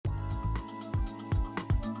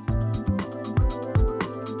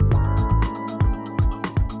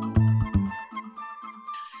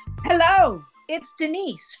Hello, it's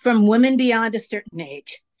Denise from Women Beyond a Certain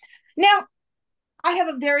Age. Now, I have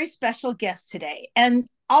a very special guest today, and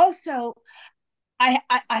also I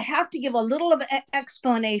have to give a little of an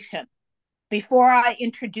explanation before I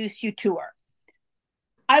introduce you to her.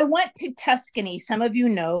 I went to Tuscany, some of you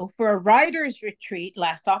know, for a writer's retreat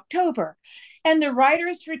last October. And the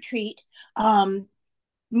writer's retreat, a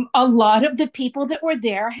lot of the people that were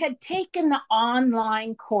there had taken the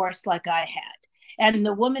online course like I had. And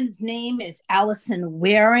the woman's name is Allison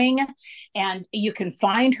Waring, and you can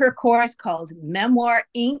find her course called Memoir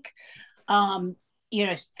Inc. Um,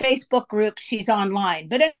 Facebook group, she's online.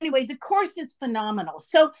 But anyway, the course is phenomenal.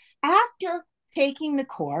 So after taking the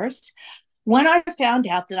course, when I found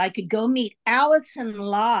out that I could go meet Allison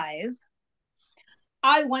live,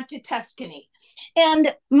 I went to Tuscany.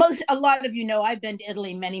 And a lot of you know I've been to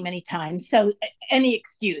Italy many, many times. So any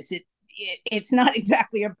excuse, it's not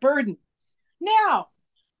exactly a burden. Now,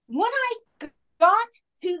 when I got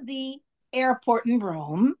to the airport in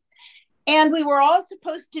Rome, and we were all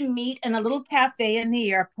supposed to meet in a little cafe in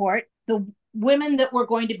the airport, the women that were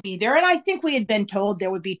going to be there, and I think we had been told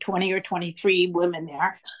there would be 20 or 23 women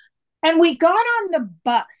there. And we got on the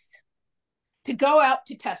bus to go out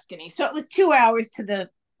to Tuscany. So it was 2 hours to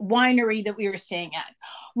the winery that we were staying at.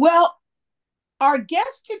 Well, our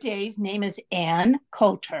guest today's name is Ann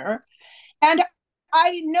Coulter, and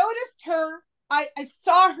I noticed her. I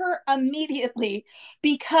saw her immediately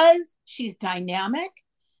because she's dynamic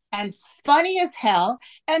and funny as hell,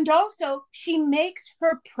 and also she makes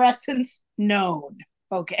her presence known,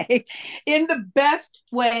 okay, in the best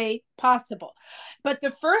way possible. But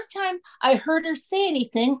the first time I heard her say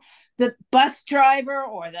anything, the bus driver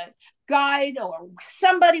or the guide or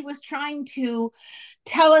somebody was trying to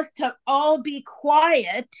tell us to all be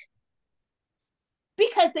quiet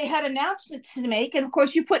because they had announcements to make. And of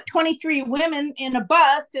course, you put 23 women in a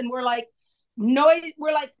bus, and we're like,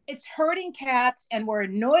 we're like, it's herding cats, and we're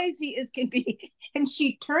noisy as can be. And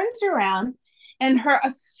she turns around and her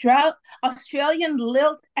Australian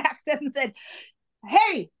lilt accent said,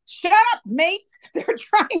 "Hey, shut up, mates.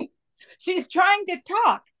 She's trying to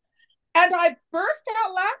talk." And I burst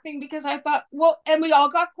out laughing because I thought, well, and we all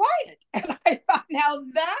got quiet. And I thought, now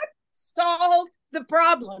that solved the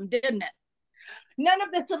problem, didn't it? None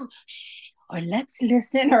of this little shh or let's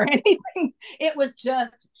listen or anything. It was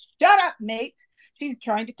just, shut up, mates. She's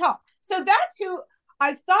trying to talk. So that's who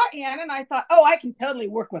I saw Ann, and I thought, oh, I can totally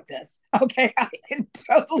work with this. Okay, I can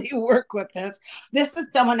totally work with this. This is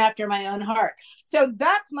someone after my own heart. So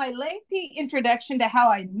that's my lengthy introduction to how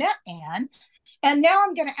I met Ann. And now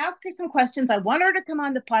I'm going to ask her some questions. I want her to come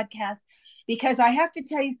on the podcast because I have to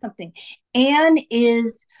tell you something. Ann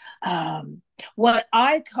is what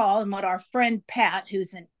I call, and what our friend Pat,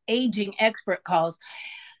 who's an aging expert, calls,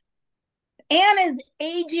 Ann is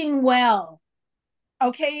aging well.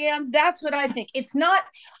 Okay, Ann, that's what I think. It's not,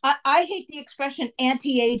 I hate the expression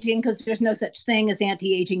anti-aging because there's no such thing as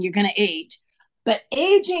anti-aging. You're going to age. But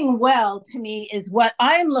aging well to me is what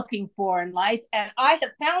I'm looking for in life, and I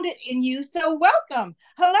have found it in you. So welcome.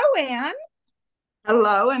 Hello, Ann.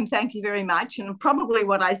 Hello, and thank you very much. And probably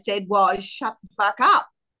what I said was, shut the fuck up.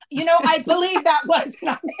 I believe that was, and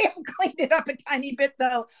I may have cleaned it up a tiny bit,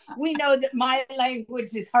 though. We know that my language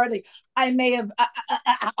is hardly, I may have,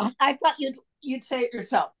 I thought you'd say it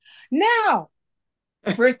yourself. Now,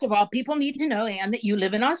 first of all, people need to know, Ann, that you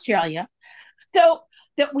live in Australia. So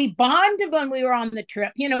that we bonded when we were on the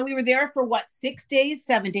trip. We were there for what, 6 days,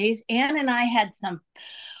 7 days. Ann and I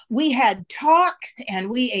we had talks, and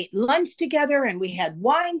we ate lunch together, and we had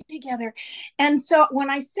wine together. And so when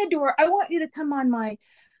I said to her, I want you to come on my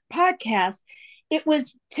podcast, it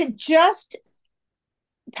was to just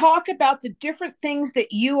talk about the different things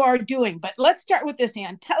that you are doing. But let's start with this,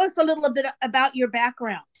 Ann. Tell us a little bit about your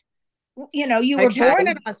background. You were born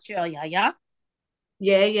in Australia, yeah?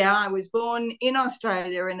 Yeah. I was born in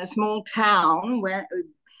Australia in a small town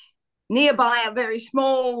nearby a very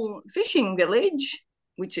small fishing village,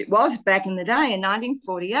 which it was back in the day in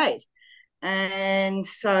 1948. And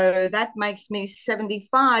so that makes me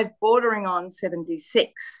 75, bordering on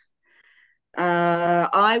 76.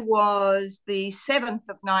 I was the seventh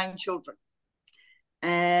of 9 children,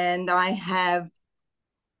 and I have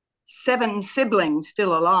 7 siblings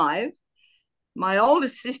still alive. My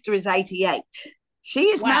oldest sister is 88. She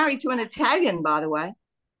is married to an Italian, by the way.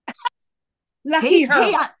 Lucky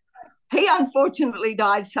her. He unfortunately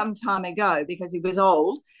died some time ago because he was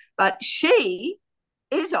old, but she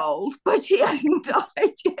is old, but she hasn't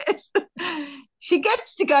died yet. She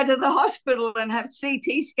gets to go to the hospital and have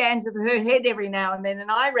CT scans of her head every now and then,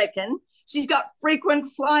 and I reckon she's got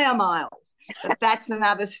frequent flyer miles, but that's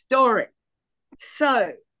another story.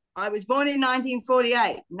 So I was born in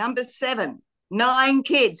 1948. Number 7, 9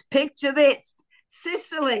 kids. Picture this.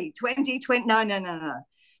 Sicily, 2020. No, no, no, no.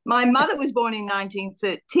 My mother was born in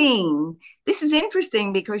 1913. This is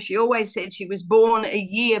interesting because she always said she was born a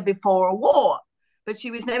year before a war, but she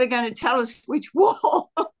was never going to tell us which war.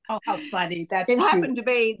 Oh, how funny. That's It cute. happened to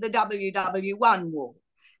be the WW1 war.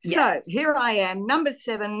 Yes. So here I am, number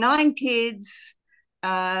 7, 9 kids.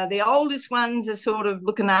 The oldest ones are sort of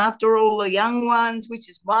looking after all the young ones, which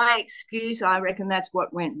is my excuse. I reckon that's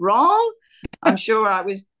what went wrong. I'm sure I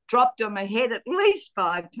was dropped on my head at least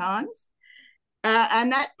 5 times.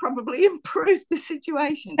 And that probably improved the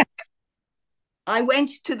situation. I went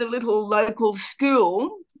to the little local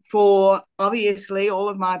school for obviously all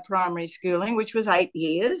of my primary schooling, which was 8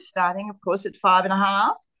 years, starting, of course, at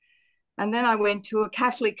 5.5. And then I went to a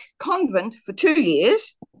Catholic convent for 2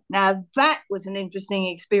 years. Now, that was an interesting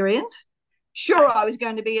experience. Sure, I was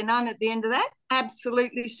going to be a nun at the end of that,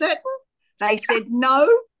 absolutely certain. They said, no,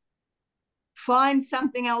 find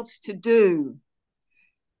something else to do.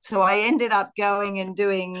 So I ended up going and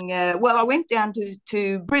doing, I went down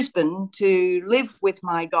to Brisbane to live with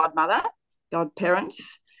my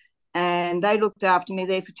godparents, and they looked after me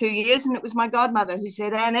there for 2 years. And it was my godmother who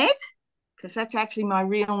said, Annette, because that's actually my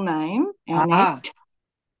real name, Annette,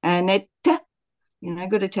 Annette,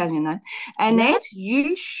 good Italian name. Annette,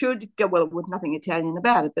 you should go, well, with nothing Italian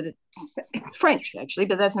about it, but it's French, actually,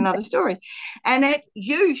 but that's another story. Annette,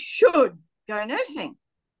 you should go nursing.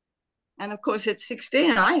 And, of course, at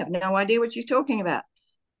 16, I have no idea what she's talking about.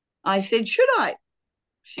 I said, should I?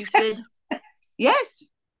 She said, yes.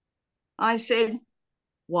 I said,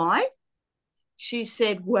 why? She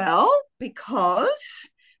said, well, because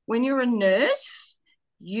when you're a nurse,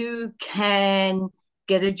 you can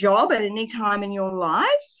get a job at any time in your life.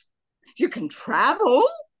 You can travel.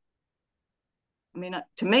 I mean,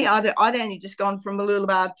 to me, I'd only just gone from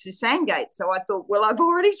Mooloolaba to Sandgate. So I thought, well, I've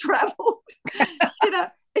already traveled.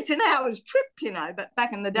 It's an hour's trip, but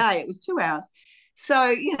back in the day it was 2 hours. So,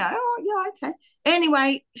 oh, yeah, okay.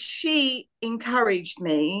 Anyway, she encouraged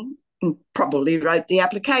me and probably wrote the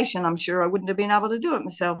application. I'm sure I wouldn't have been able to do it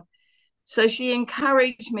myself. So she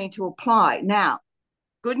encouraged me to apply. Now,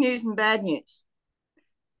 good news and bad news.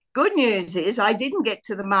 Good news is I didn't get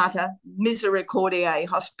to the Mater Misericordiae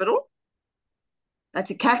Hospital.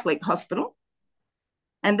 That's a Catholic hospital.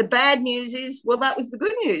 And the bad news is, well, that was the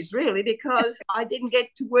good news, really, because I didn't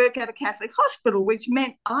get to work at a Catholic hospital, which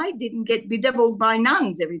meant I didn't get bedeviled by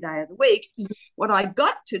nuns every day of the week. What I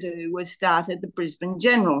got to do was start at the Brisbane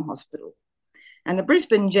General Hospital. And the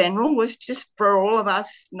Brisbane General was just for all of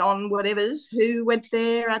us non-whatevers who went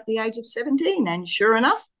there at the age of 17. And sure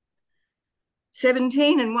enough,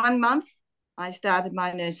 17 and 1 month, I started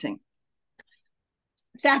my nursing.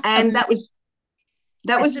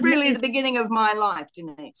 That was really the beginning of my life,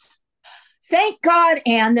 Denise. Thank God,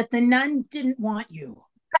 Anne, that the nuns didn't want you.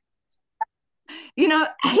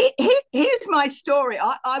 Here's my story.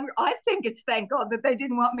 I think it's thank God that they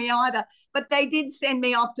didn't want me either, but they did send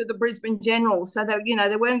me off to the Brisbane General, so that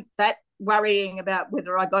they weren't that worrying about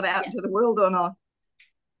whether I got out into the world or not.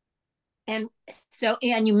 And so,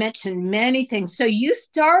 Anne, you mentioned many things. So you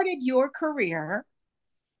started your career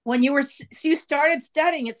when you started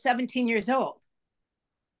studying at 17 years old.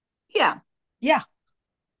 Yeah.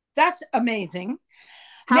 That's amazing.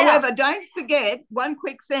 However, don't forget one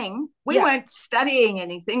quick thing. We weren't studying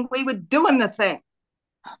anything. We were doing the thing.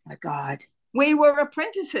 Oh, my God. We were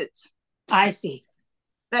apprentices. I see.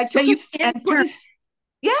 They took us and put us,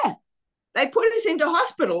 they put us into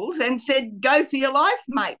hospitals and said, go for your life,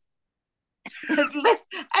 mate. and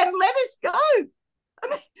let us go. I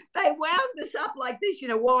mean, they wound us up like this,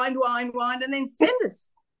 wind, and then send us.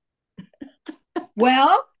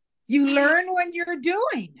 Well, you learn when you're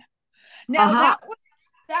doing. Now,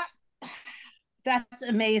 that's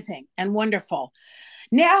amazing and wonderful.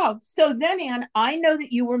 Now, so then, Anne, I know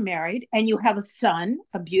that you were married and you have a son,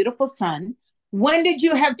 a beautiful son. When did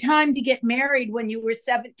you have time to get married when you were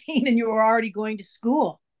 17 and you were already going to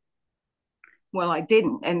school? Well, I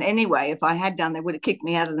didn't. And anyway, if I had done, they would have kicked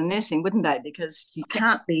me out of the nursing, wouldn't they? Because you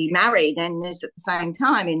can't be married and nurse at the same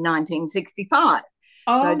time in 1965.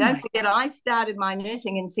 So don't forget, I started my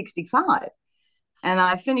nursing in 65 and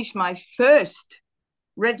I finished my first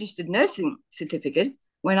registered nursing certificate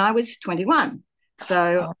when I was 21.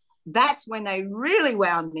 So that's when they really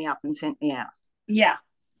wound me up and sent me out. Yeah.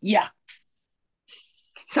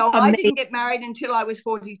 So I didn't get married until I was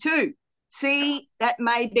 42. See, that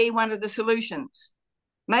may be one of the solutions.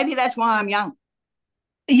 Maybe that's why I'm young.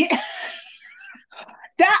 Yeah.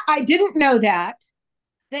 That I didn't know that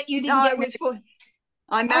you didn't get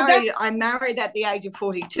Oh, that's I married at the age of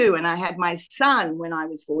 42, and I had my son when I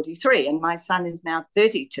was 43, and my son is now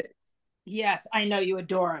 32. yes, I know you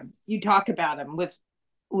adore him. You talk about him with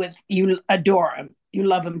you adore him. You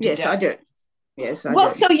love him to Yes, I death. do. Yes, I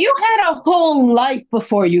Well, do. so you had a whole life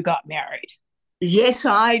before you got married. Yes,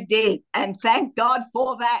 I did. And thank God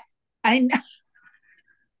for that. I know.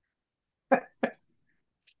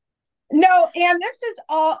 No, and this is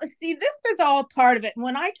all, see, this is all part of it. And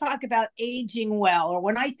when I talk about aging well, or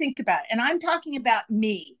when I think about it, and I'm talking about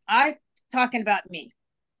me, I'm talking about me.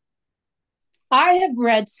 I have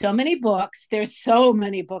read so many books. There's so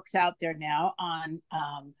many books out there now on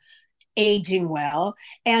aging well.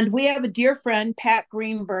 And we have a dear friend, Pat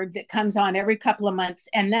Greenberg, that comes on every couple of months.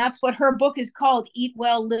 And that's what her book is called, Eat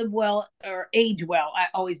Well, Live Well, or Age Well. I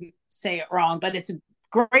always say it wrong, but it's a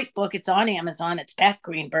great book. It's on Amazon. It's Pat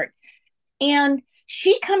Greenberg. And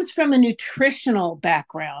she comes from a nutritional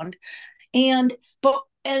background, and but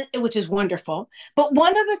which is wonderful. But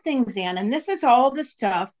one of the things, Anne, and this is all the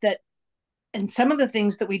stuff that, and some of the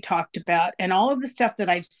things that we talked about, and all of the stuff that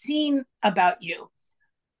I've seen about you.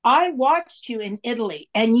 I watched you in Italy,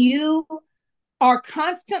 and you are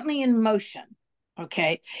constantly in motion.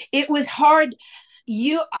 Okay. It was hard.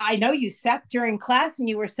 I know you sat during class and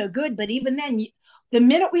you were so good, but even then, the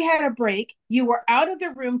minute we had a break, you were out of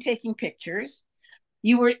the room taking pictures.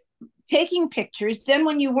 You were taking pictures. Then,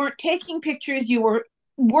 when you weren't taking pictures, you were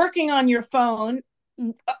working on your phone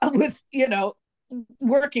with,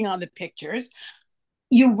 working on the pictures.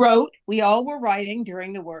 You wrote, we all were writing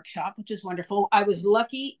during the workshop, which is wonderful. I was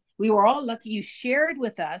lucky. We were all lucky you shared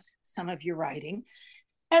with us some of your writing.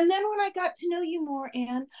 And then when I got to know you more,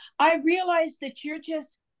 Anne, I realized that you're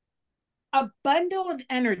just a bundle of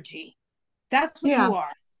energy. That's what Yeah. you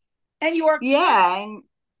are. And you are Yeah. And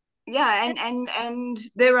yeah, and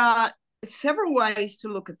there are several ways to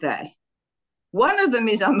look at that. One of them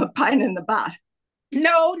is I'm a pain in the butt.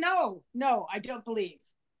 no, no, no, I don't believe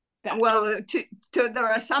that. Well, there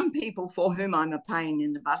are some people for whom I'm a pain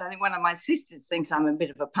in the butt. I think one of my sisters thinks I'm a bit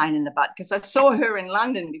of a pain in the butt because I saw her in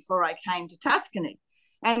London before I came to Tuscany,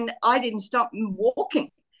 and I didn't stop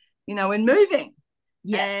walking, and moving.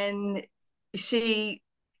 Yes. And she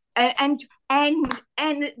and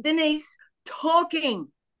Denise talking.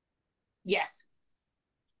 Yes.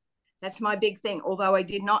 That's my big thing. Although I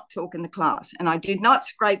did not talk in the class, and I did not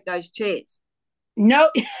scrape those chairs. No.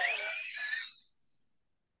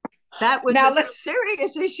 That was Now a let's,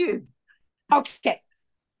 serious issue. okay.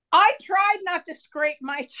 I tried not to scrape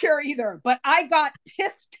my chair either, but I got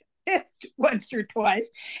pissed once or twice.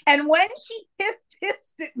 And when she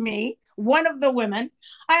hissed at me, one of the women,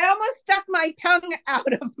 I almost stuck my tongue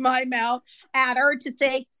out of my mouth at her to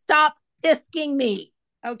say, "Stop pisking me."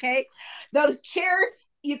 Okay. Those chairs,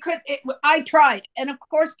 I tried. And of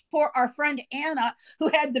course, poor our friend Anna, who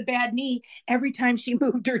had the bad knee, every time she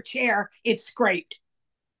moved her chair, it scraped.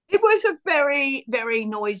 It was a very, very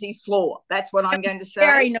noisy floor. That's what I'm going to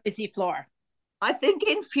Very say. noisy floor. I think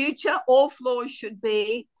in future, all floors should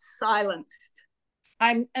be silenced.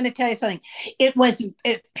 I'm going to tell you something.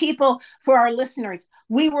 People, for our listeners,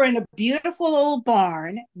 we were in a beautiful old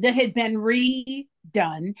barn that had been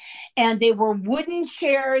redone, and they were wooden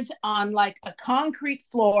chairs on like a concrete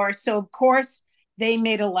floor. So, of course, they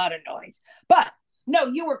made a lot of noise. But no,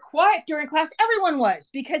 you were quiet during class. Everyone was,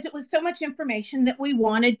 because it was so much information that we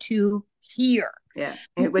wanted to hear. Yeah,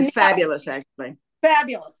 it was Now, fabulous, actually.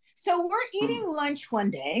 fabulous. So we're eating lunch one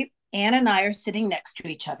day. Anne and I are sitting next to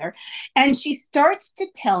each other, and she starts to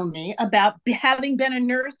tell me about having been a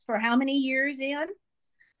nurse for how many years, Anne?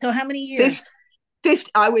 So how many years?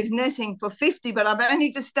 50, I was nursing for 50, but I've only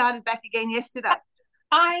just started back again yesterday.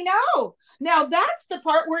 I know. Now that's the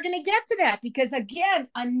part we're going to get to that, because again,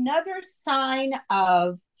 another sign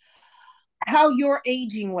of how you're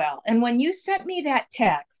aging well. And when you sent me that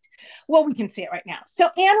text, well, we can say it right now. So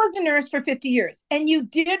Anne was a nurse for 50 years, and you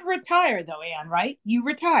did retire though, Anne, right? You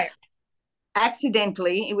retired.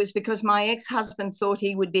 Accidentally, it was because my ex-husband thought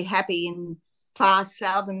he would be happy in far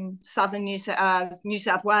southern New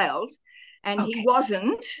South Wales, and he Okay.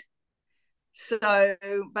 wasn't. So,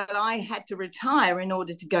 but I had to retire in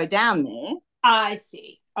order to go down there. I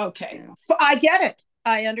see. Okay. Yeah. So I get it.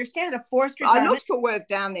 I understand a forced I retirement. looked for work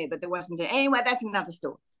down there, but there wasn't. Anyway, that's another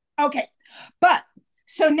story. Okay. But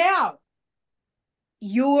so now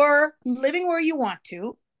you're living where you want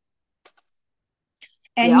to,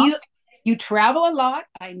 and Yeah. you travel a lot.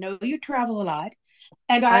 I know you travel a lot.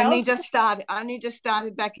 And I only just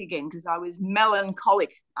started back again because I was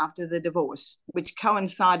melancholic after the divorce, which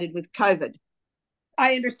coincided with COVID.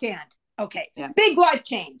 I understand. Okay. Yeah. Big life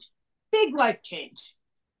change. Big life change.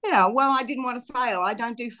 Yeah. Well, I didn't want to fail. I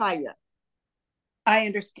don't do failure. I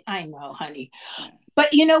understand. I know, honey.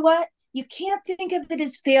 But you know what? You can't think of it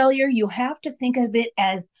as failure. You have to think of it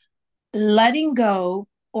as letting go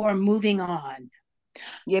or moving on.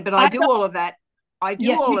 Yeah, but I I do thought, all of that. I do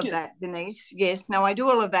yes, you all of do. that, Denise. Yes, no, I do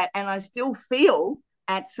all of that. And I still feel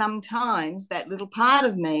at some times that little part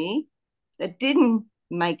of me that didn't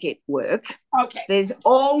make it work. Okay. There's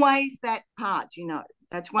always that part, you know.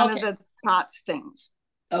 That's one of Okay. the parts things.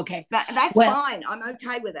 Okay. That's Well, fine. I'm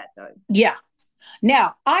okay with that though. yeah.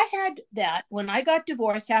 Now, I had that when I got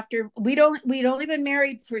divorced after we'd only been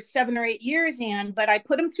married for 7 or 8 years, and but I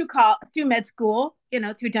put him through med school,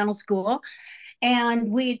 through dental school,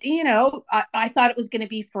 and I thought it was going to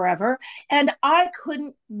be forever, and I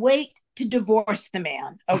couldn't wait to divorce the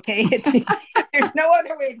man. Okay, there's no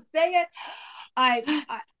other way to say it. I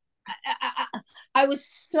was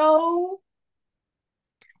so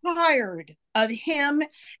tired of him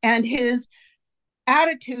and his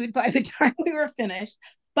attitude by the time we were finished.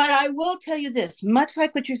 But I will tell you this, much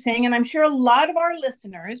like what you're saying, and I'm sure a lot of our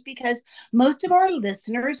listeners, because most of our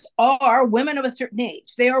listeners are women of a certain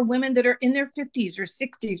age. They are women that are in their 50s or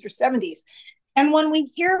 60s or 70s. And when we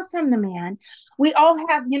hear from the man, we all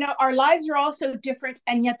have, our lives are also different,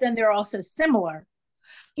 and yet then they're also similar.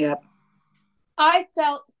 Yep. I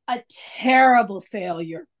felt a terrible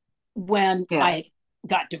failure when Yeah. I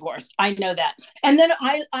got divorced. I know that. And then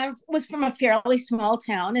I was from a fairly small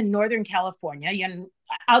town in Northern California,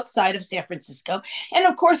 outside of San Francisco. And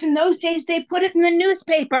of course, in those days, they put it in the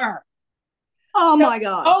newspaper. Oh So, my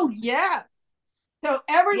God. oh, yes. So Yeah,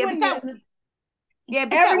 everyone but knew. that would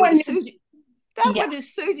Everyone have knew.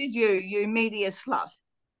 suited Yeah. you, you media slut.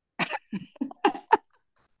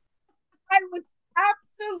 I was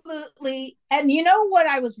absolutely. And you know what?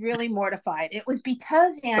 I was really mortified. It was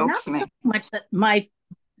because, and Talk not to so me. much that my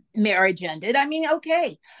marriage ended. I mean,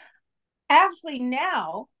 okay, actually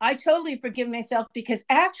now I totally forgive myself because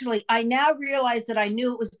actually I now realize that I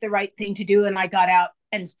knew it was the right thing to do and I got out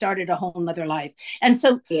and started a whole nother life. And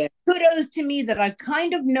so Yeah. kudos to me that I've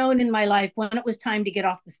kind of known in my life when it was time to get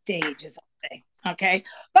off the stage, as I say. Okay.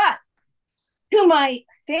 But to my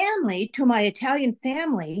family, to my Italian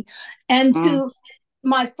family, and Mm. to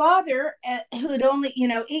my father, who had only,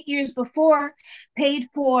 8 years before paid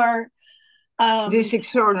for This um,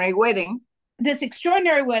 extraordinary wedding. this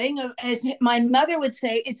extraordinary wedding of, as my mother would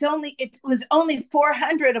say, it was only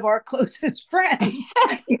 400 of our closest friends.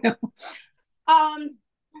 you know um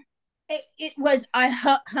it was, I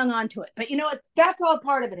hung on to it, but you know what, that's all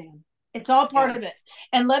part of it, Anne. It's all part Yeah. of it.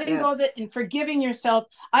 And letting Yeah. go of it and forgiving yourself,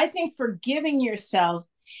 I think forgiving yourself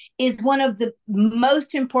is one of the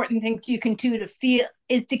most important things you can do to feel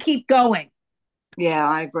is to keep going. Yeah,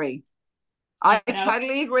 I agree. I you know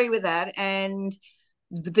totally agree with that. And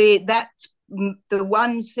that's the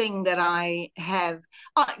one thing that I have.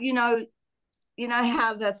 You know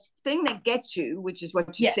how the thing that gets you, which is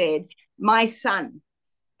what you yes. said, my son,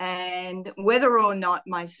 and whether or not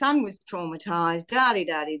my son was traumatized,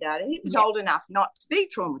 he was Yeah. old enough not to be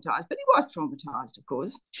traumatized, but he was traumatized, of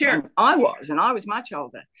course. Sure. And I was much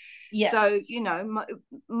older. Yes. So,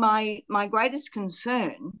 my greatest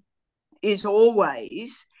concern is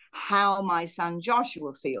always how my son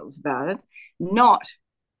Joshua feels about it, not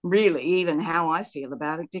really even how I feel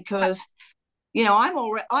about it, because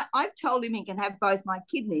I've told him he can have both my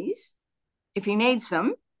kidneys if he needs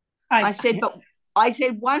them. I I said, but I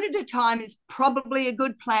said one at a time is probably a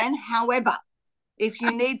good plan. However, if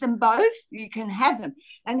you need them both, you can have them.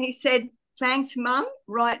 And he said, thanks, Mum.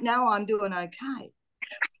 Right now I'm doing okay.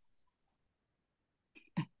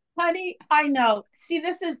 Honey, I know. See,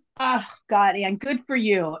 this is, oh God, Ann, good for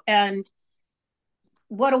you. And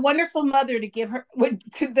what a wonderful mother to give her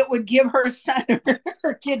that would give her son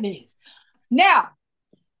her kidneys. Now,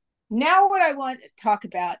 what I want to talk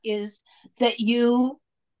about is that you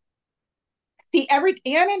see, every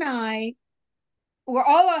Ann and I, we're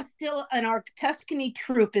all still in our Tuscany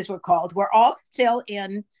troop, as we're called. We're all still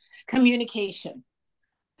in communication.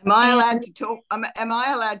 Am I And allowed to talk? Am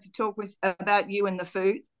I allowed to talk about you and the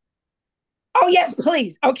food? oh yes,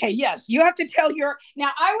 please. Okay, yes. You have to tell your, now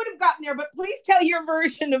I would have gotten there, but please tell your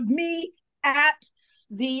version of me at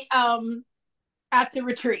the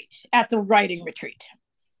retreat, at the writing retreat.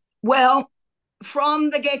 Well, from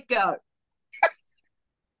the get-go,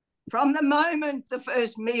 from the moment the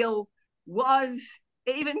first meal was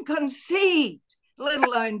even conceived, let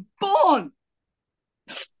alone born,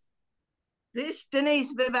 this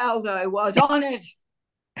Denise Vivaldo was on it.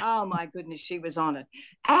 Oh my goodness, she was on it.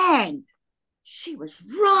 And she was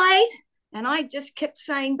right. And I just kept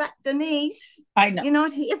saying, but Denise, I know. you're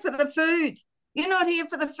not here for the food. You're not here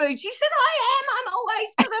for the food. She said, I am. I'm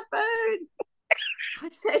always for the food. I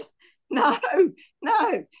said, no,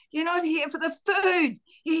 No, you're not here for the food.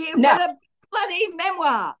 You're here for No. the bloody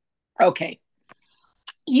memoir. Okay.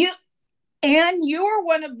 You And you're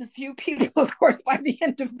one of the few people, of course, by the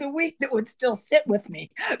end of the week that would still sit with me,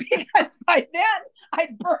 because by then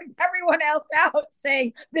I'd burned everyone else out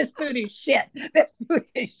saying, this food is shit. This food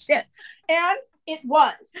is shit. And it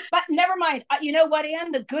was. But never mind. You know what,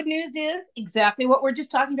 Anne? The good news is exactly what we're just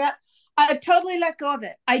talking about. I've totally let go of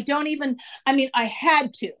it. I don't even, I mean, I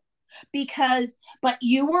had to, but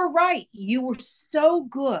you were right. You were so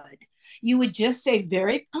good. You would just say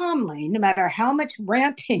very calmly, no matter how much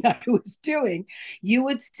ranting I was doing, you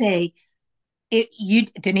would say,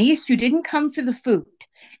 Denise, you didn't come for the food.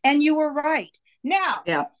 And you were right. Now,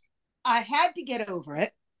 Yeah. I had to get over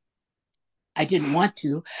it. I didn't want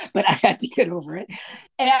to, but I had to get over it.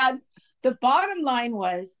 And the bottom line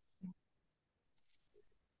was,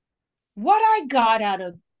 what I got out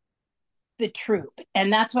of the troop,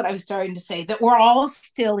 and that's what I was starting to say, that we're all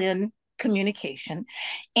still in communication.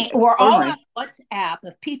 And we're all on WhatsApp.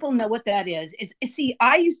 If people know what that is, see,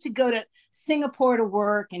 I used to go to Singapore to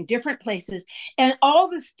work and different places, and all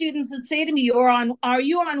the students would say to me, are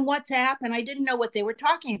you on WhatsApp? And I didn't know what they were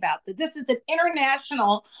talking about. That this is an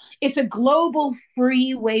international, it's a global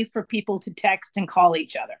free way for people to text and call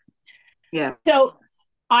each other. Yeah. So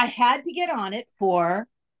I had to get on it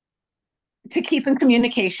to keep in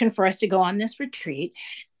communication for us to go on this retreat.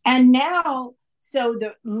 And now, so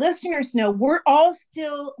the listeners know,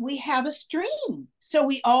 we have a stream. So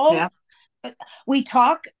we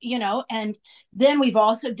talk, and then we've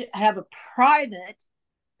also have a private,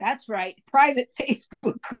 that's right, private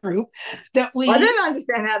Facebook group that I don't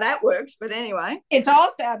understand how that works, but anyway. It's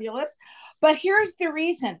all fabulous. But here's the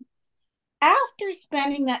reason. After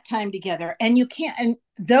spending that time together, and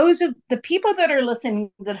those of the people that are listening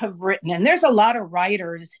that have written, and there's a lot of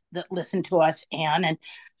writers that listen to us, Anne, and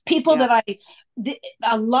people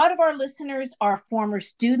a lot of our listeners are former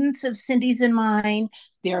students of Cindy's and mine.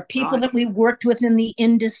 There are people that we worked with in the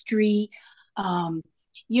industry, and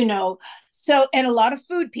a lot of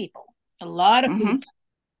food people, food.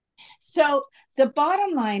 So the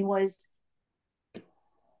bottom line was,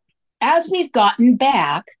 as we've gotten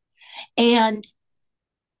back, and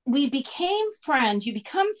we became friends. You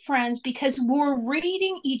become friends because we're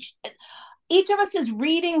reading each of us is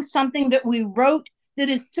reading something that we wrote that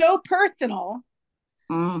is so personal,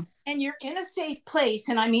 and you're in a safe place.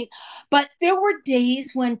 And I mean, but there were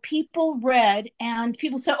days when people read and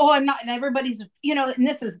people said, oh, I'm not, and everybody's, and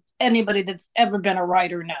this is anybody that's ever been a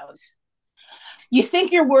writer knows. You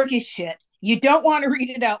think your work is shit. You don't want to read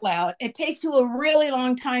it out loud. It takes you a really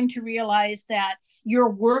long time to realize that your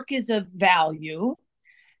work is of value.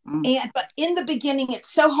 But in the beginning,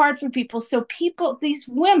 it's so hard for people. So these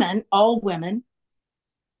women, all women,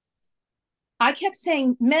 I kept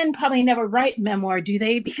saying, men probably never write memoir, do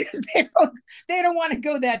they? Because they don't want to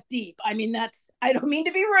go that deep. I mean, I don't mean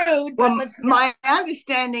to be rude. Well, my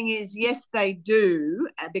understanding is, yes, they do,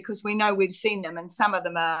 because we know we've seen them, and some of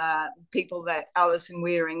them are people that Alison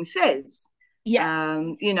Wearing says. Yes.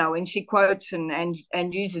 And she quotes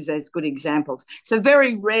and uses as good examples. So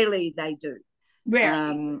very rarely they do.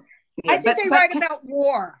 Rarely. I think they write about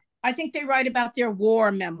war. I think they write about their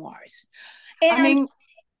war memoirs. And I mean,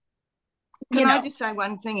 can I just say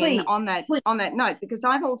one thing on that note? Because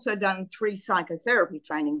I've also done 3 psychotherapy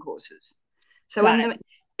training courses. So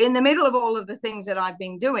in the middle of all of the things that I've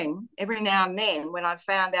been doing, every now and then, when I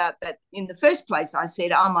found out that in the first place I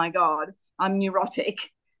said, oh my God, I'm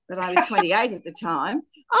neurotic, that I was 28 at the time.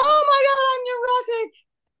 Oh my God, I'm neurotic.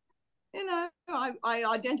 I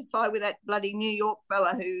identify with that bloody New York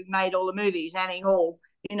fella who made all the movies, Annie Hall.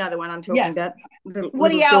 You know the one I'm talking about.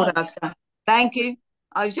 Little short ass guy. Thank you.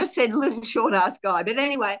 I just said little short ass guy. But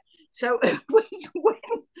anyway, so it was when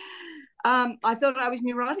I thought I was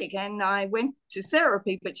neurotic, and I went to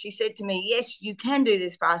therapy, but she said to me, yes, you can do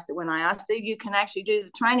this faster. When I asked her, you can actually do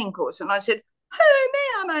the training course. And I said, oh, me,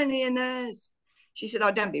 I'm only a nurse. She said,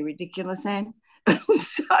 oh, don't be ridiculous, Anne.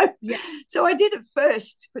 So I did it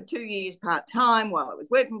first for 2 years part-time while I was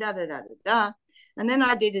working, and then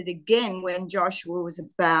I did it again when Joshua was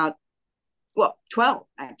about 12,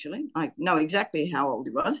 actually. I know exactly how old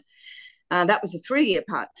he was. That was a 3-year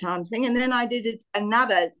part-time thing. And then I did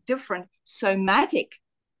another different somatic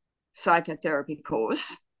psychotherapy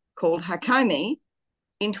course called Hakomi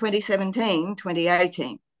in 2017,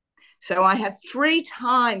 2018. So I have 3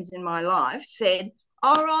 times in my life said,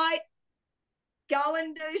 all right, go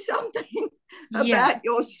and do something about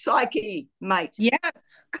your psyche, mate. Yes.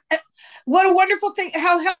 What a wonderful thing.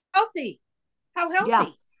 How healthy. Yeah.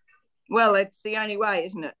 Well, it's the only way,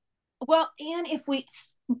 isn't it? Well, and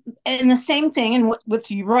and the same thing with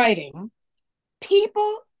you writing,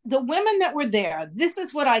 people, the women that were there, this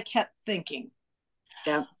is what I kept thinking.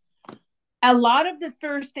 Yeah. A lot of the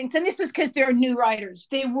first things, and this is because they're new writers,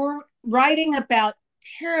 they were writing about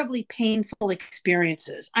terribly painful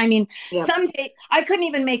experiences. I mean, Yeah. I couldn't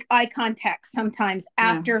even make eye contact sometimes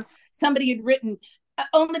after somebody had written,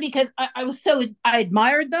 only because I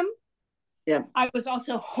admired them. Yeah. I was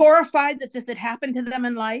also horrified that this had happened to them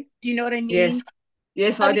in life. Do you know what I mean?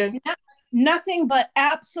 Yes, I do. Nothing but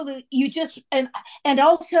absolute, you just, and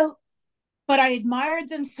also, but I admired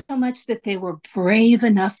them so much that they were brave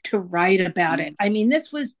enough to write about it. I mean,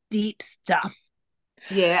 this was deep stuff.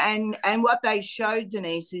 Yeah, and what they showed,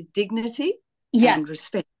 Denise, is dignity and Yes.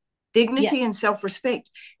 respect. Dignity Yes. and self-respect,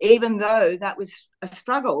 even though that was a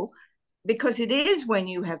struggle, because it is when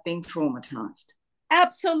you have been traumatized.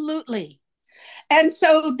 Absolutely. And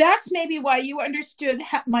so that's maybe why you understood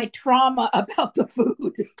my trauma about the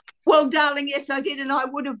food. Well, darling, yes, I did. And I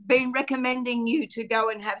would have been recommending you to go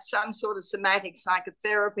and have some sort of somatic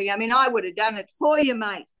psychotherapy. I mean, I would have done it for you,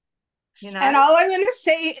 mate. You know? And all I'm going to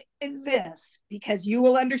say is this, because you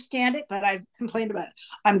will understand it, but I've complained about it.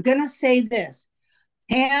 I'm going to say this: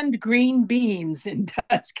 canned green beans in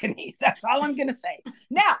Tuscany. That's all I'm going to say.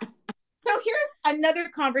 Now, so here's another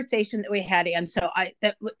conversation that we had, Anne, so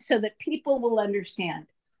that people will understand.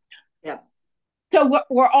 Yeah. So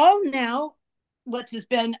we're all now, what has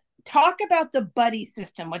been talk about the buddy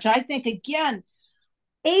system, which I think, again,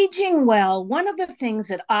 aging well, one of the things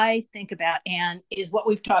that I think about, Anne, is what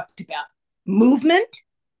we've talked about: movement.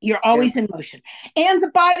 You're always in motion. And the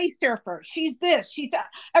body surfer. She's this, she's that.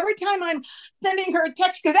 Every time I'm sending her a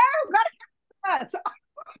text, she goes, oh, got that. So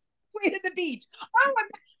way to the beach. Oh,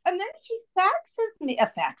 and then she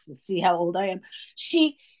faxes, see how old I am.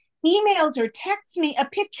 She emails or texts me a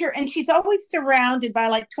picture, and she's always surrounded by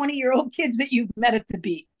like 20-year-old kids that you've met at the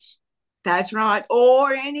beach. That's right.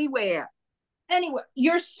 Or anywhere. Anyway,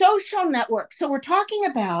 your social network. So we're talking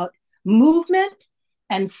about movement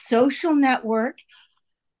and social network.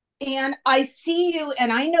 And I see you,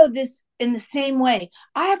 and I know this in the same way.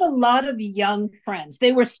 I have a lot of young friends.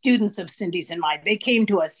 They were students of Cindy's and mine. They came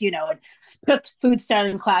to us, and took food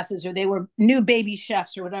styling classes, or they were new baby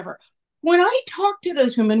chefs or whatever. When I talk to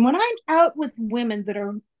those women, when I'm out with women that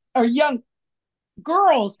are young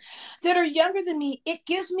girls that are younger than me, it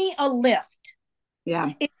gives me a lift.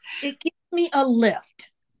 Yeah. It gives me a lift.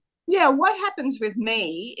 Yeah, what happens with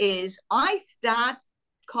me is I start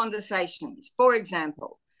conversations. For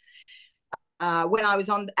example, when I was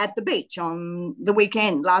at the beach on the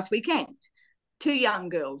last weekend, two young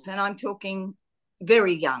girls, and I'm talking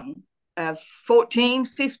very young, 14,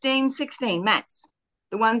 15, 16, max,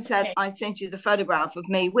 the ones that I sent you the photograph of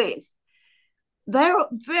me with. They're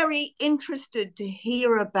very interested to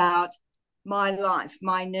hear about my life,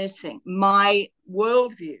 my nursing, my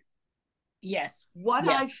worldview. Yes. What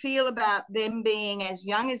I feel about them being as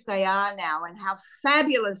young as they are now, and how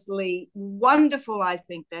fabulously wonderful I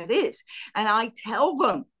think that is. And I tell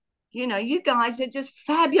them, you guys are just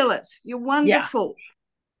fabulous. You're wonderful.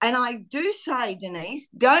 Yeah. And I do say, Denise,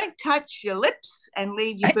 don't touch your lips and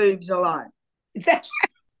leave your boobs alone. That's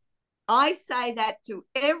right. I say that to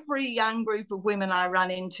every young group of women I run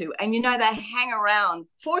into. And, they hang around.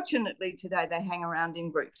 Fortunately, today they hang around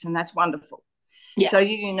in groups, and that's wonderful. Yeah. So,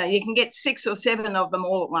 you can get 6 or 7 of them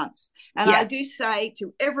all at once. And I do say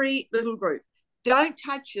to every little group, don't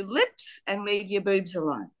touch your lips and leave your boobs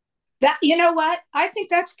alone. That, you know what? I think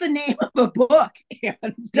that's the name of a book. Yeah,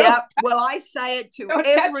 well, I say it to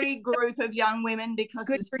every group of young women, because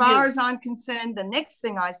as far as I'm concerned, the next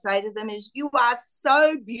thing I say to them is, you are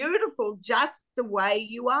so beautiful just the way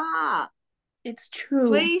you are. It's true.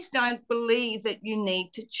 Please don't believe that you need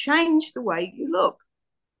to change the way you look.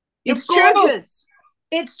 You're it's gorgeous.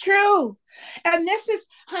 True. It's true. And this is,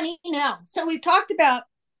 honey, now. So we've talked about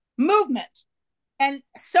movement and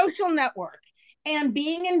social network and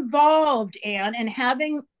being involved, and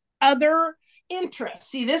having other interests.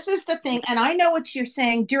 See, this is the thing. And I know what you're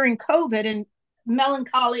saying during COVID and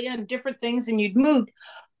melancholy and different things, and you'd moved.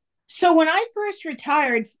 So when I first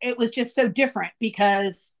retired, it was just so different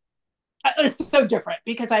because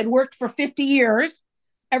I'd worked for 50 years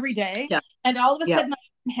every day. Yeah. And all of a sudden I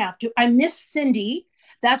didn't have to. I miss Cindy.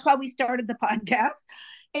 That's why we started the podcast.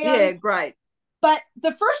 And, great. But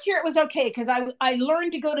the first year it was okay, because I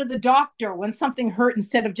learned to go to the doctor when something hurt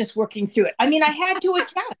instead of just working through it. I mean, I had to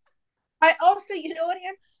adjust. I also, you know what,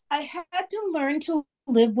 Anne? I had to learn to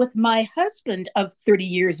live with my husband of 30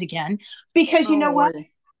 years again, because you know what?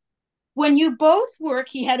 When you both work,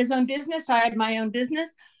 he had his own business, I had my own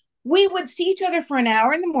business. We would see each other for an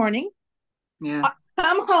hour in the morning. Yeah. I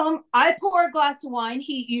come home, I pour a glass of wine.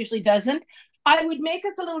 He usually doesn't. I would make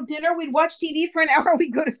us a little dinner. We'd watch TV for an hour.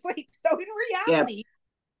 We'd go to sleep. So in Yeah. reality,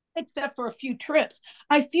 except for a few trips,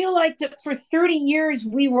 I feel like that for 30 years,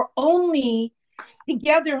 we were only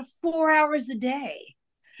together 4 hours a day.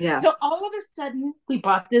 Yeah. So all of a sudden, we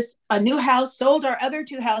bought a new house, sold our other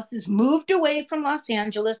two houses, moved away from Los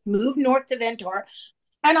Angeles, moved north to Ventura.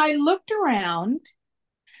 And I looked around.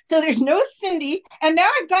 So there's no Cindy. And now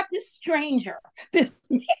I've got this stranger, this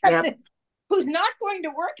man Yep. who's not going to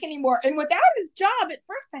work anymore. And without his job, at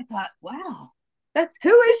first I thought, wow, that's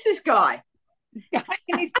Who is this guy? and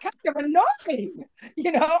he's kind of annoying.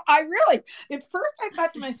 I really, at first I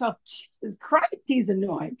thought to myself, Jesus Christ, he's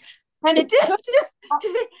annoying. And it took, what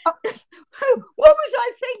was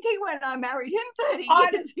I thinking when I married him 30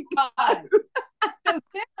 years ago? So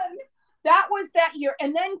then that was that year.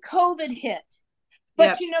 And then COVID hit.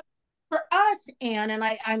 But for us, Anne, and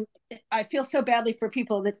I feel so badly for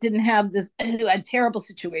people that didn't have this, who had terrible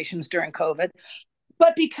situations during COVID.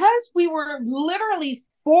 But because we were literally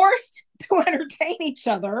forced to entertain each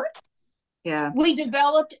other, we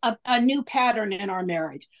developed a new pattern in our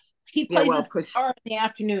marriage. He plays his guitar in the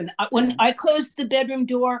afternoon. When I close the bedroom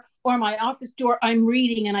door or my office door, I'm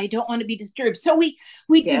reading and I don't want to be disturbed. So we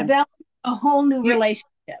developed a whole new relationship.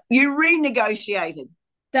 You renegotiated.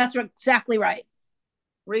 That's exactly right.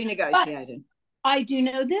 Renegotiated. But I do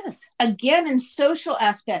know this. Again, in social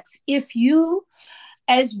aspects, if you,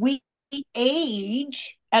 as we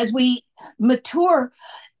age, as we mature,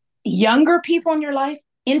 younger people in your life,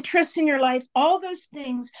 interests in your life, all those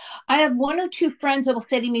things. I have one or two friends that will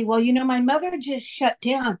say to me, well, my mother just shut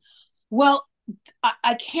down. Well,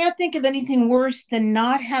 I can't think of anything worse than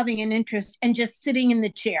not having an interest and just sitting in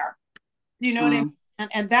the chair. You know what I mean?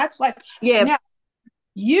 And that's why. Yeah. Now,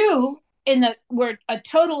 you were a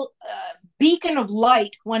total beacon of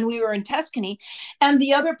light when we were in Tuscany, and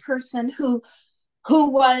the other person who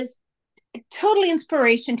was totally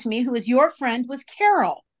inspiration to me, who is your friend, was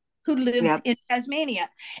Carol, who lives in Tasmania.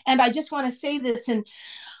 And I just want to say this, and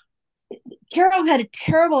Carol had a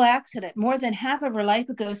terrible accident more than half of her life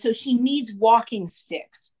ago, so she needs walking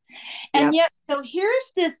sticks. And yet, so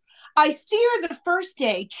here's this, I see her the first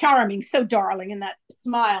day, charming, so darling, in that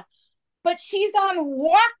smile, but she's on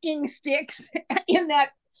walking sticks in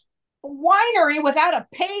that winery without a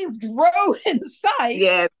paved road in sight.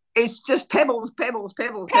 Yeah, it's just pebbles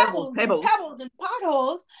and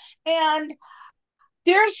potholes. And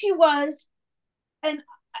there she was, and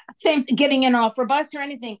same getting in off her bus or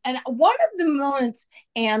anything. And one of the moments,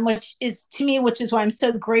 Anne, which is why I'm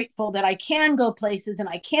so grateful that I can go places and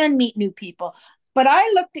I can meet new people. But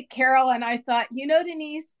I looked at Carol and I thought,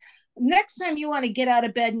 Denise, next time you want to get out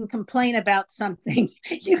of bed and complain about something,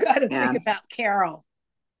 you got to think about Carol.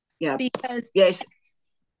 Yeah. Because to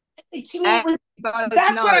me, that's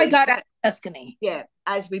what I got out of Tuscany. Yeah.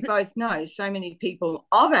 As we both know, so many people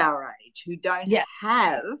of our age who don't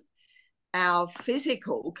have our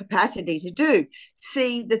physical capacity to do.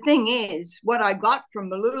 See, the thing is, what I got from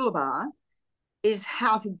Mooloolaba is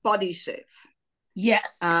how to body surf.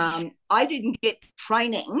 Yes. I didn't get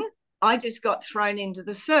training. I just got thrown into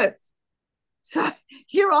the surf. So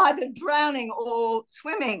you're either drowning or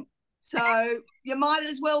swimming. So you might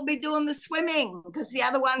as well be doing the swimming because the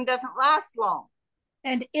other one doesn't last long.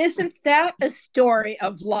 And isn't that a story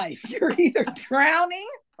of life? You're either drowning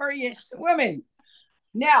or you're swimming.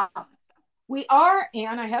 Now, we are,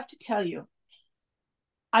 Anne, I have to tell you,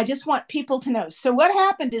 I just want people to know. So what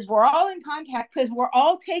happened is we're all in contact because we're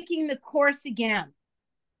all taking the course again.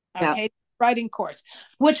 Okay, writing course,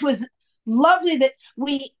 which was lovely that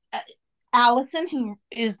we, Allison, who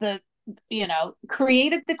is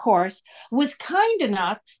created the course, was kind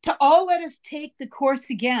enough to all let us take the course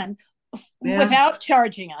again without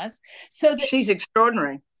charging us. So that she's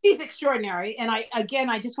extraordinary. She's extraordinary. And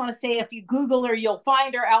I just want to say, if you Google her, you'll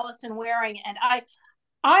find her, Allison Waring. And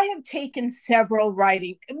I have taken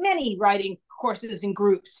many writing courses in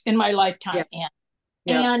groups in my lifetime.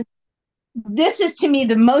 And this is, to me,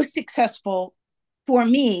 the most successful for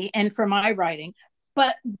me and for my writing.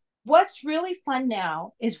 But what's really fun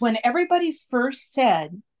now is when everybody first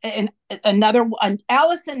said, and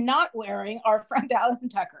Allison not Waring, our friend Allison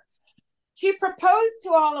Tucker, she proposed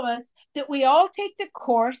to all of us that we all take the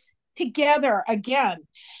course together again.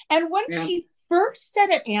 And when she first said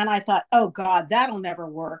it, Anne, I thought, oh God, that'll never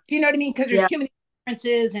work. Do you know what I mean? Because there's too many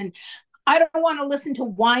differences, and I don't want to listen to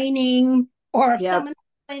whining or if someone's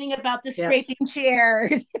complaining about the scraping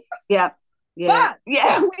chairs. But, right.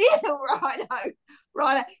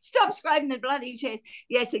 Stop scraping the bloody chairs.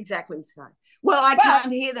 Yes, exactly so. Well, I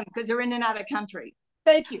can't hear them because they're in another country.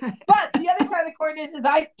 Thank you. But the other side of the coin is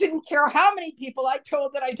I didn't care how many people I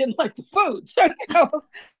told that I didn't like the food. So,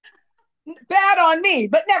 Bad on me,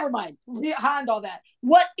 but never mind. Behind all that,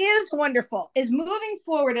 what is wonderful is moving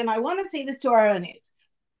forward, and I want to say this to our audience: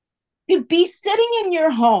 to be sitting in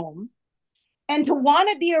your home and to want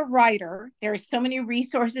to be a writer. There are so many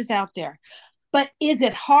resources out there, but is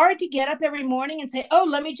it hard to get up every morning and say, "Oh,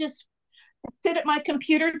 let me just sit at my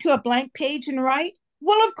computer to a blank page and write"?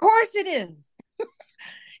 Well, of course it is.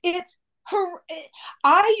 It's her.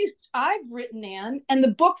 I've written, Anne, and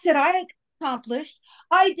the books that I accomplished,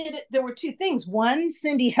 I did it. There were two things. One,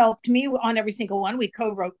 Cindy helped me on every single one. We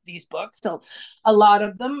co-wrote these books, so a lot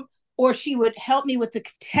of them. Or she would help me with the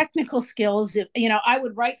technical skills. If, I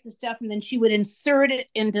would write the stuff and then she would insert it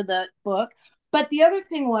into the book. But the other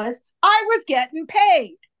thing was I was getting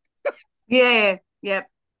paid. Yeah, yep,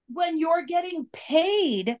 When you're getting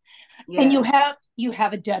paid and yeah, you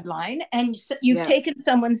have a deadline and you've yeah, taken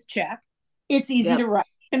someone's check, it's easy yep, to write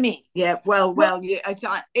to me. yeah. Well, Well, well, yeah,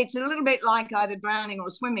 it's a little bit like either drowning or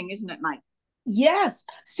swimming, isn't it, mate? yes.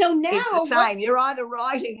 So It's the now what? same. You're either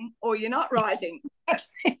writing or you're not writing.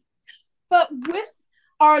 But with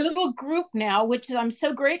our little group now, which I'm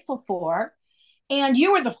so grateful for, and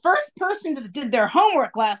you were the first person that did their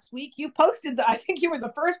homework last week. You posted I think you were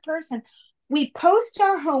the first person. We post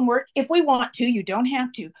our homework if we want to. You don't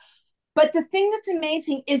have to. But the thing that's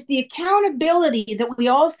amazing is the accountability that we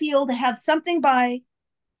all feel to have something by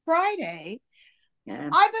Friday. Yeah.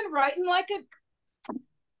 I've been writing like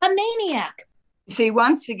a maniac. See,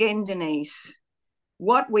 once again, Denise,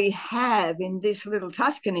 what we have in this little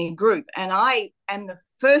Tuscany group, and I am the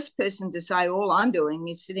first person to say all I'm doing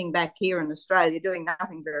is sitting back here in Australia doing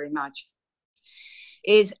nothing very much,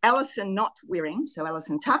 is Alison Not Wearing, so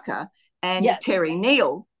Alison Tucker, and Yes. Terry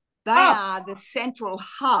Neal. They Oh, are the central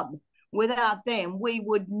hub. Without them, we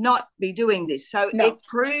would not be doing this. So no. it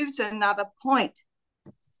proves another point.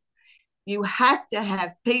 You have to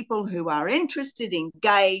have people who are interested,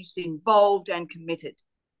 engaged, involved, and committed,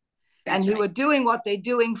 and That's who right. are doing what they're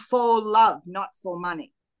doing for love, not for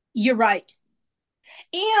money. You're right.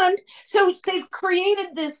 And so they've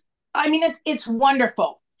created this. I mean, it's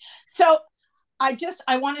wonderful. So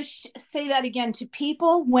I want to say that again to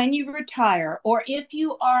people: when you retire or if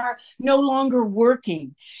you are no longer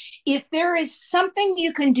working, if there is something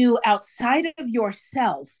you can do outside of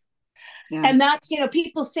yourself, Yeah. and that's,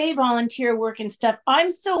 people say volunteer work and stuff. I'm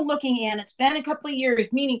still looking, and it's been a couple of years,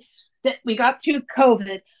 meaning that we got through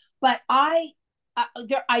COVID, but I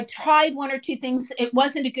tried one or two things. It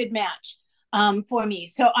wasn't a good match for me.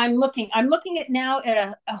 So I'm looking at now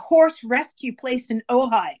at a horse rescue place in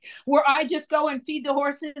Ojai where I just go and feed the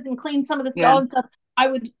horses and clean some of the Yeah. stalls and stuff.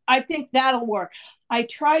 I think that'll work. I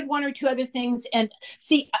tried one or two other things, and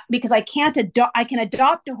see, because I can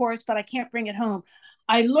adopt a horse, but I can't bring it home.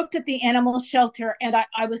 I looked at the animal shelter, and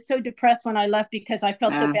I was so depressed when I left because I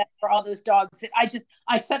felt so Yeah. bad for all those dogs.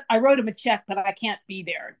 I wrote them a check, but I can't be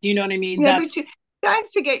there. Do you know what I mean? Yeah, That's but you don't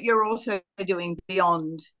forget you're also doing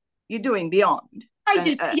beyond. You're doing beyond I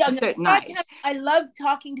do. Yeah, a no, certain age. I love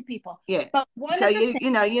talking to people, Yeah. but one So of the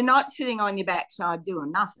things, you're not sitting on your backside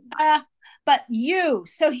doing nothing, uh, mate. but you.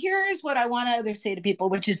 So here's what I want to other say to people,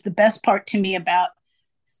 which is the best part to me about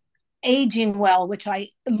aging well, which I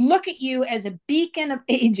look at you as a beacon of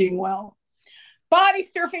aging well. Body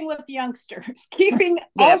surfing with youngsters, keeping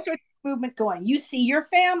all Yeah. sorts of movement going. You see your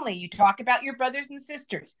family, you talk about your brothers and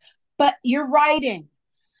sisters, but you're writing,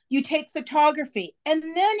 you take photography. And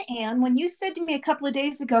then, Anne, when you said to me a couple of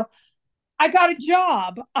days ago, I got a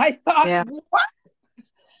job, I thought, Yeah. what?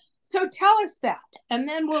 So tell us that. And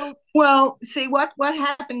then we'll. Well, see what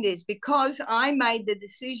happened is because I made the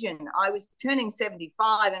decision. I was turning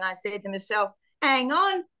 75, and I said to myself, "Hang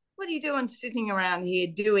on, what are you doing sitting around here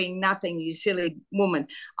doing nothing, you silly woman?"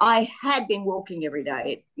 I had been walking every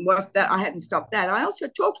day. It was that I hadn't stopped that. I also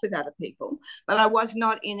talked with other people, but I was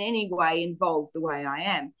not in any way involved the way I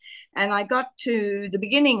am. And I got to the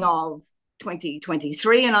beginning of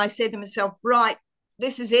 2023, and I said to myself, "Right,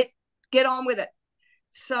 this is it. Get on with it."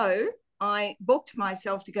 So I booked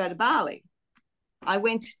myself to go to Bali. I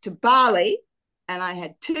went to Bali and I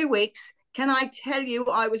had 2 weeks. Can I tell you,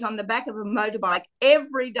 I was on the back of a motorbike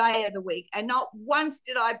every day of the week, and not once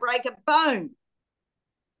did I break a bone.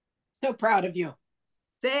 So proud of you.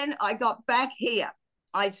 Then I got back here.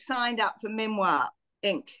 I signed up for Memoir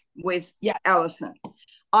Inc. with Yeah. Alison.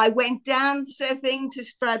 I went down surfing to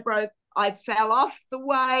Stradbroke. I fell off the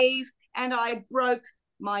wave and I broke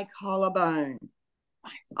my collarbone.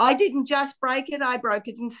 I didn't just break it, I broke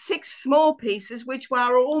it in 6 small pieces, which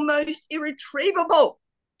were almost irretrievable.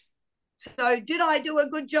 So, did I do a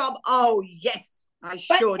good job? Oh, yes, I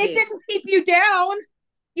But sure it did. didn't keep you down.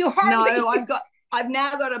 You hardly. No, I've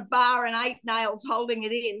now got a bar and 8 nails holding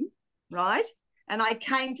it in, right? and I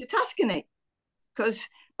came to Tuscany because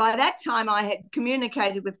by that time I had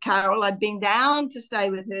communicated with Carol. I'd been down to stay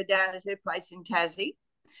with her down at her place in Tassie.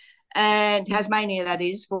 And Tasmania, that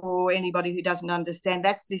is, for anybody who doesn't understand.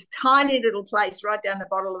 That's this tiny little place right down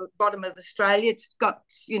the bottom of Australia. It's got,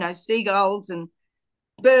 seagulls and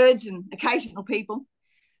birds and occasional people.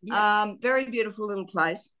 Yes. Very beautiful little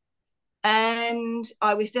place. And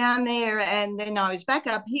I was down there, and then I was back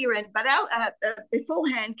up here. But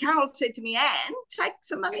beforehand, Carol said to me, Anne, take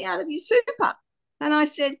some money out of your super. And I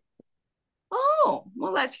said, oh,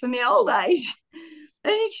 well, that's for my old age.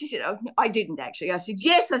 And she said, oh, I didn't actually. I said,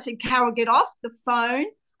 yes. I said, Carol, get off the phone.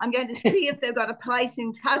 I'm going to see if they've got a place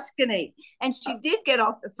in Tuscany. And she did get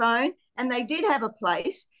off the phone, and they did have a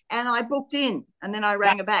place, and I booked in. And then I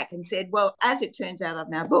rang her back and said, well, as it turns out, I've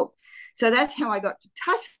now booked. So that's how I got to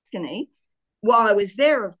Tuscany. While I was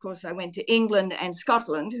there, of course, I went to England and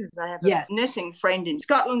Scotland because I have a nursing friend in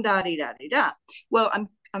Scotland, da-dee-da-dee-da. Well,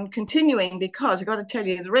 I'm continuing because I've got to tell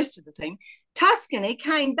you the rest of the thing. Tuscany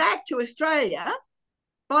came back to Australia.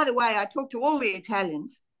 By the way, I talked to all the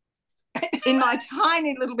Italians in my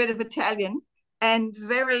tiny little bit of Italian and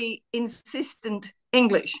very insistent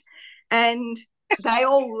English. And they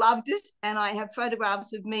all loved it. And I have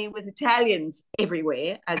photographs of me with Italians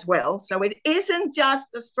everywhere as well. So it isn't just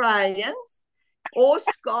Australians or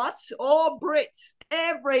Scots or Brits.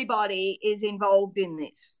 Everybody is involved in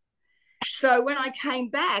this. So when I came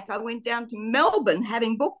back, I went down to Melbourne,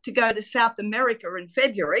 having booked to go to South America in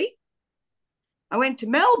February. I went to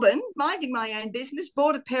Melbourne, minding my own business,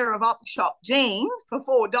 bought a pair of op-shop jeans for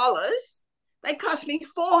 $4. They cost me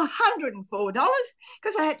 $404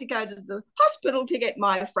 because I had to go to the hospital to get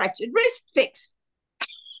my fractured wrist fixed.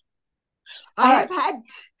 I have had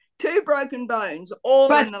 2 broken bones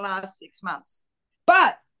all in the last 6 months.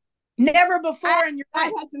 But never before in your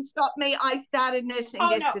life. That hasn't stopped me. I started nursing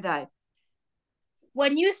yesterday. No.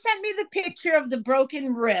 When you sent me the picture of the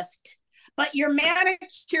broken wrist, but your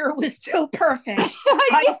manicure was still perfect,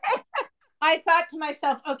 I thought to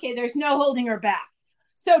myself, okay, there's no holding her back.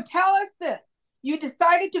 So tell us this. You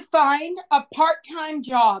decided to find a part-time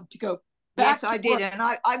job to go back. Yes, I did. And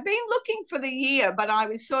I've been looking for the year, but I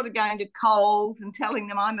was sort of going to Coles and telling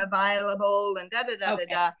them I'm available and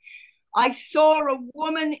da-da-da-da-da. I saw a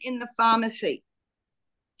woman in the pharmacy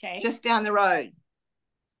just down the road.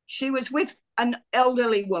 She was with an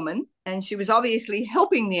elderly woman, and she was obviously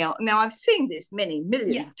helping the elderly. Now, I've seen this many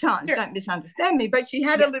millions of times. Sure. Don't misunderstand me, but she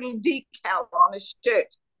had a little decal on her shirt.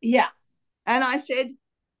 Yeah. And I said,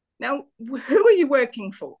 now, who are you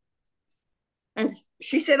working for? And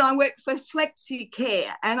she said, I work for Flexi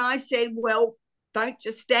Care. And I said, well, don't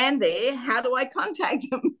just stand there. How do I contact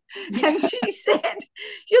them? And she said,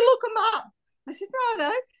 you look them up. I said,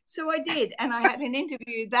 righto. So I did. And I had an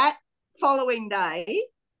interview that following day,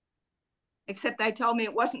 except they told me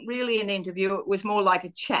it wasn't really an interview. It was more like a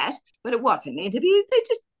chat, but it was an interview. They're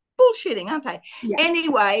just bullshitting, aren't they? Yeah.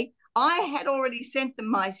 Anyway, I had already sent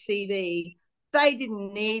them my CV. They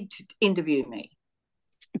didn't need to interview me.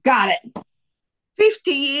 Got it.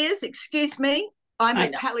 50 years, excuse me. I'm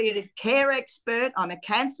a palliative care expert. I'm a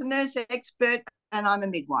cancer nurse expert, and I'm a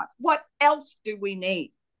midwife. What else do we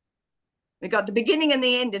need? We got the beginning and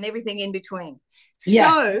the end and everything in between.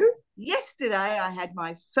 Yes. So yesterday I had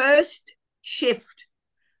my first shift.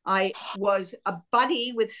 I was a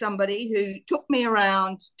buddy with somebody who took me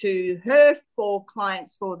around to her 4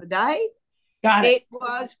 clients for the day. Got it. It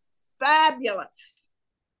was fabulous.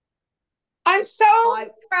 I'm so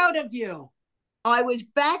proud of you. I was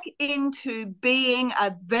back into being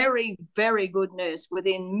a very, very good nurse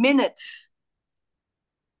within minutes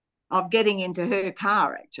of getting into her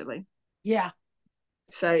car, actually. Yeah.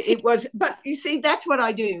 So it was, but you see, that's what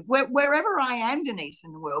I do. Wherever I am, Denise,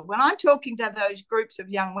 in the world, when I'm talking to those groups of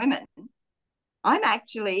young women, I'm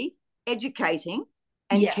actually educating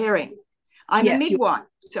and caring. I'm a midwife,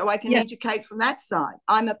 so I can educate from that side.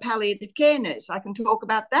 I'm a palliative care nurse. I can talk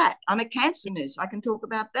about that. I'm a cancer nurse. I can talk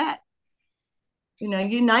about that. You know,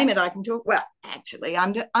 you name it, I can talk. Well, actually,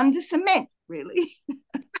 under cement, really.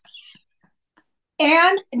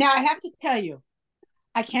 And now I have to tell you,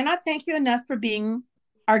 I cannot thank you enough for being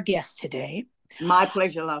our guest today. My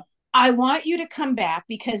pleasure, love. I want you to come back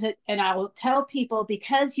because, and I will tell people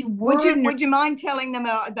because you were. Would you mind telling them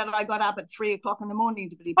that I got up at 3 o'clock in the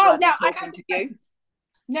morning to be now talking to you?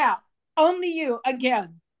 Now, only you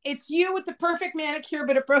again. It's you with the perfect manicure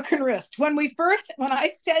but a broken wrist. When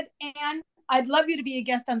I said, Anne, I'd love you to be a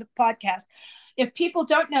guest on the podcast. If people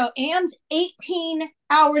don't know, Anne's 18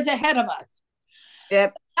 hours ahead of us. Yep.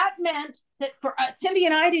 So that meant that for Cindy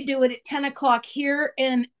and I to do it at 10 o'clock here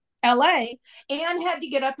in LA, Anne had to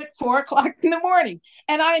get up at 4 o'clock in the morning.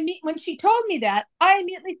 And when she told me that, I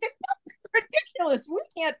immediately said, no, it's ridiculous. We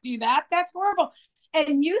can't do that. That's horrible.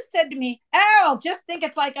 And you said to me, Al, just think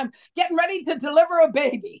it's like I'm getting ready to deliver a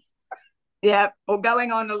baby. Yeah, or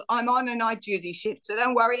I'm on a night duty shift, so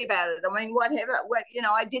don't worry about it. I mean, whatever,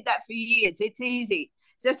 I did that for years. It's easy.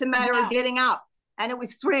 It's just a matter of getting up. And it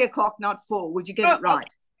was 3 o'clock, not 4. Would you get it right?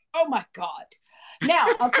 Okay. Oh, my God. Now,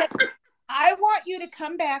 I want you to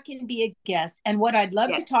come back and be a guest. And what I'd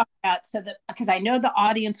love to talk about, because I know the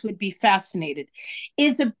audience would be fascinated,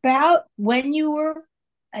 is about when you were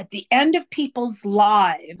at the end of people's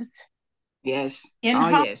lives. Yes.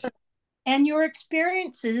 Yes. And your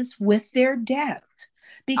experiences with their death.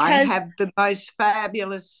 Because I have the most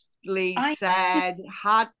fabulously sad,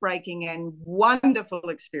 heartbreaking, and wonderful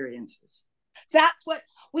experiences. That's what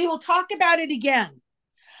we will talk about it again.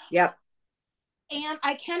 Yep. And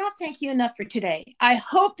I cannot thank you enough for today. I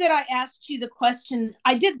hope that I asked you the questions.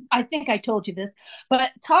 I think I told you this,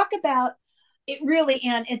 but talk about it really,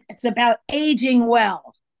 and it's about aging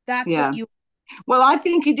well. That's what you. Well, I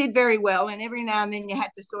think you did very well. And every now and then you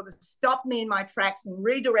had to sort of stop me in my tracks and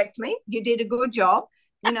redirect me. You did a good job.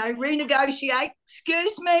 Renegotiate.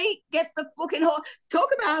 Excuse me, get the fucking horse. Talk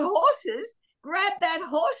about horses. Grab that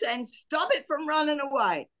horse and stop it from running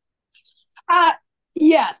away.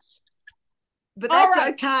 Yes. But that's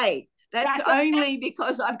okay. That's only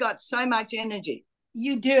because I've got so much energy.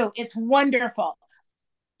 You do. It's wonderful.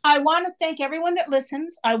 I want to thank everyone that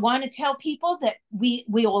listens. I want to tell people that we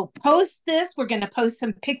will post this. We're going to post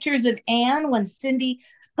some pictures of Anne when Cindy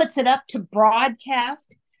puts it up to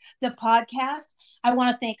broadcast the podcast. I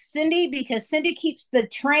want to thank Cindy because Cindy keeps the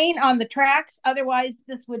train on the tracks. Otherwise,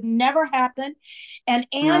 this would never happen. And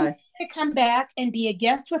Anne to come back and be a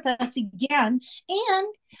guest with us again. And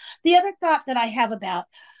the other thought that I have about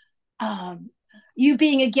you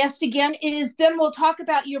being a guest again is then we'll talk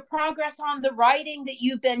about your progress on the writing that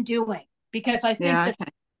you've been doing, because I think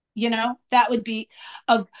that would be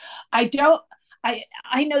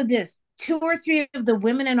I know this. 2 or 3 of the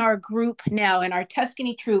women in our group now, in our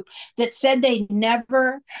Tuscany troupe, that said they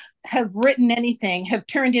never have written anything, have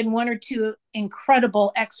turned in 1 or 2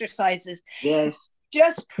 incredible exercises. Yes.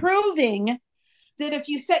 Just proving that if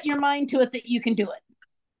you set your mind to it, that you can do it.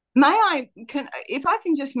 If I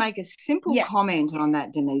can just make a simple comment on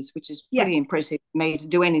that, Denise, which is pretty impressive for me to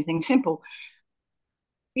do anything simple.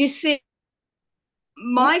 You see,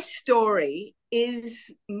 my story is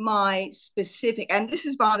my specific, and this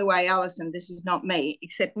is, by the way, Alison, this is not me,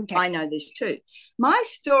 except I know this too. My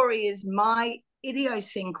story is my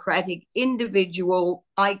idiosyncratic, individual,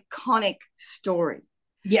 iconic story.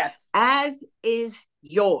 Yes. As is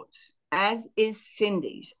yours, as is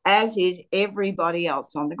Cindy's, as is everybody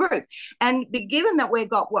else on the group. And given that we've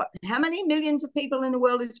got how many millions of people in the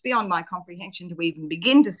world, is beyond my comprehension to even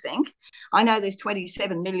begin to think. I know there's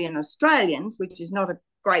 27 million Australians, which is not a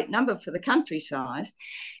great number for the country size.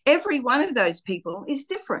 Every one of those people is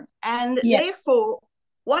different. And therefore,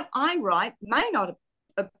 what I write may not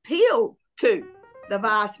appeal to the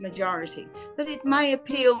vast majority, but it may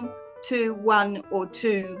appeal to 1 or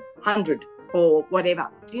 200 or whatever.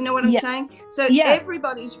 Do you know what I'm saying? So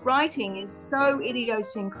everybody's writing is so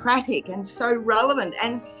idiosyncratic and so relevant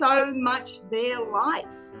and so much their life.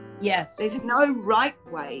 Yes. There's no right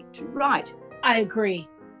way to write. I agree.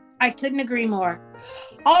 I couldn't agree more.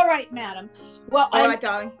 All right, madam. Well, all right,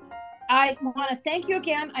 darling. I want to thank you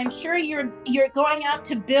again. I'm sure you're going out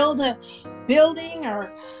to build a building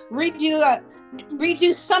or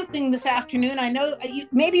redo something this afternoon. I know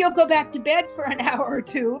maybe you'll go back to bed for an hour or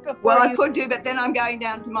 2 before. I could do, but then I'm going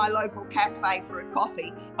down to my local cafe for a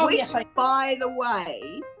coffee, which, by the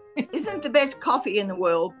way, isn't the best coffee in the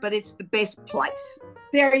world, but it's the best place.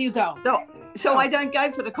 There you go. So I don't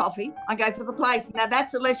go for the coffee. I go for the place. Now,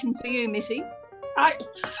 that's a lesson for you, Missy.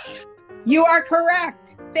 You are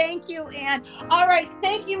correct. Thank you, Anne. All right.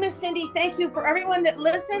 Thank you, Miss Cindy. Thank you for everyone that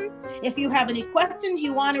listens. If you have any questions,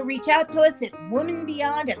 you want to reach out to us at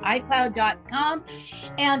womanbeyond@icloud.com.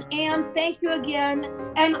 And Anne, thank you again.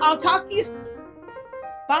 And I'll talk to you soon.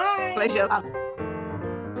 Bye. Pleasure.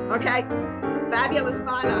 Okay. Fabulous.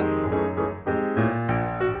 Bye, love.